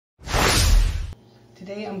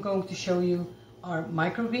Today I'm going to show you our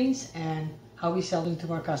microgreens and how we sell them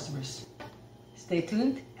to our customers. Stay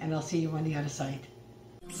tuned and I'll see you on the other side.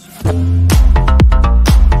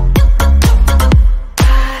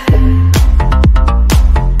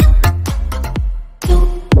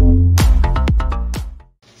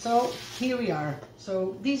 So here we are.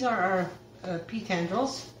 So these are our pea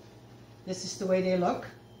tendrils. This is the way they look.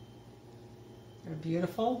 They're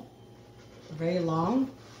beautiful, very long.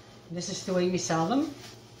 This is the way we sell them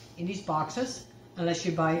in these boxes, unless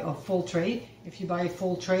you buy a full tray. If you buy a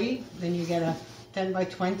full tray, then you get a 10 by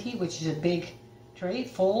 20, which is a big tray,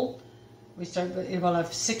 full. It will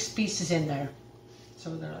have 6 pieces in there.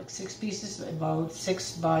 So they're like 6 pieces, about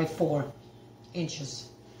 6 by 4 inches.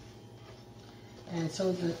 And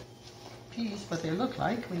so the peas, what they look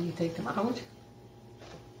like when you take them out,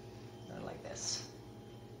 they're like this.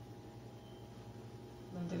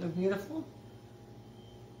 Don't they look beautiful?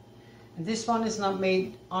 And this one is not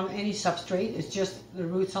made on any substrate, it's just the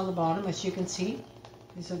roots on the bottom, as you can see.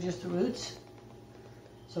 These are just the roots.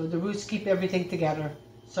 So the roots keep everything together.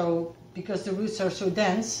 So because the roots are so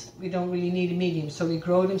dense, we don't really need a medium. So we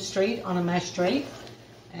grow them straight on a mesh tray,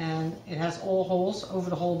 and it has all holes over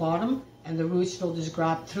the whole bottom, and the roots will just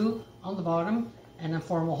grab through on the bottom and then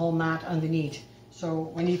form a whole mat underneath.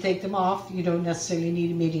 So when you take them off, you don't necessarily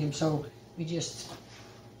need a medium. So we just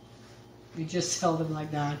sell them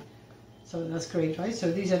like that. So that's great, right? So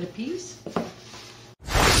these are the peas.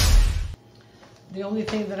 The only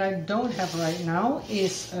thing that I don't have right now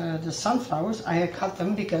is the sunflowers. I had cut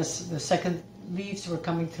them because the second leaves were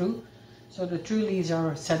coming through. So the true leaves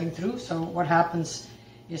are setting through. So what happens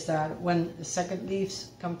is that when the second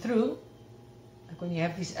leaves come through, like when you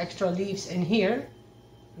have these extra leaves in here,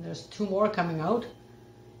 and there's 2 more coming out,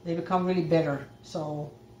 they become really bitter. So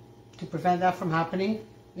to prevent that from happening,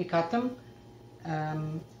 we cut them.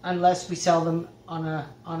 Unless we sell them on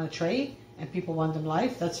a tray and people want them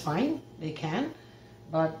live, that's fine, they can.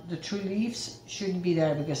 But the true leaves shouldn't be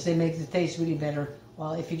there because they make the taste really bitter.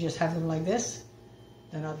 While if you just have them like this,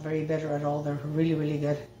 they're not very bitter at all. They're really, really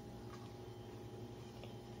good.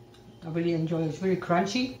 I really enjoy it. It's really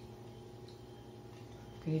crunchy.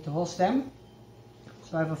 You can eat the whole stem.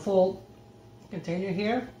 So I have a full container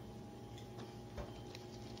here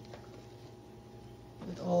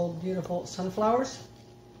with all beautiful sunflowers.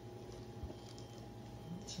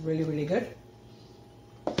 It's really, really good.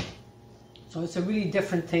 So it's a really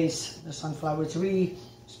different taste, the sunflower. It's a really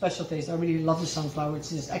special taste. I really love the sunflower. It's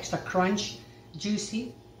just extra crunch,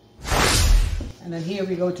 juicy. And then here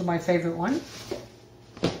we go to my favorite one.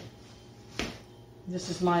 This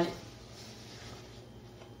is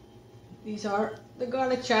these are the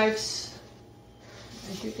garlic chives.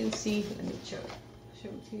 As you can see, let me show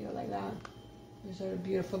it to you like that. These are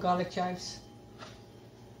beautiful garlic chives.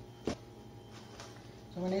 So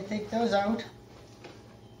when I take those out,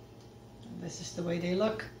 this is the way they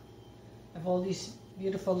look. I have all these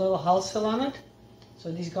beautiful little hulls still on it.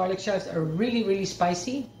 So these garlic chives are really, really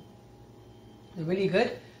spicy. They're really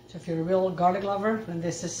good. So if you're a real garlic lover, then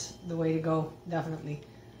this is the way to go, definitely.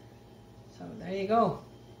 So there you go.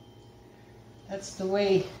 That's the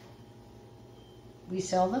way we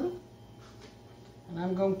sell them. And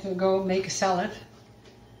I'm going to go make a salad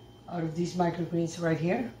out of these microgreens right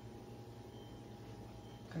here.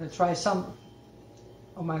 I'm going to try some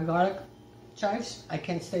of my garlic chives. I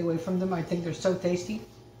can't stay away from them. I think they're so tasty.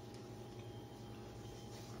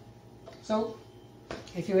 So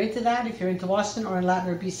if you're into that, if you're into Boston or in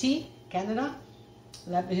Latin or BC, Canada,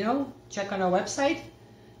 let me know. Check on our website.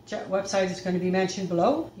 Website is going to be mentioned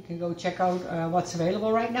below. You can go check out what's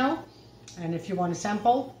available right now. And if you want a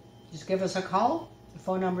sample, just give us a call. The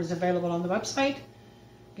phone number is available on the website.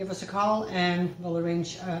 Give us a call and we'll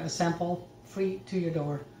arrange a sample free to your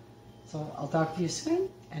door. So I'll talk to you soon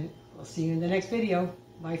and we'll see you in the next video.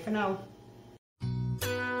 Bye for now.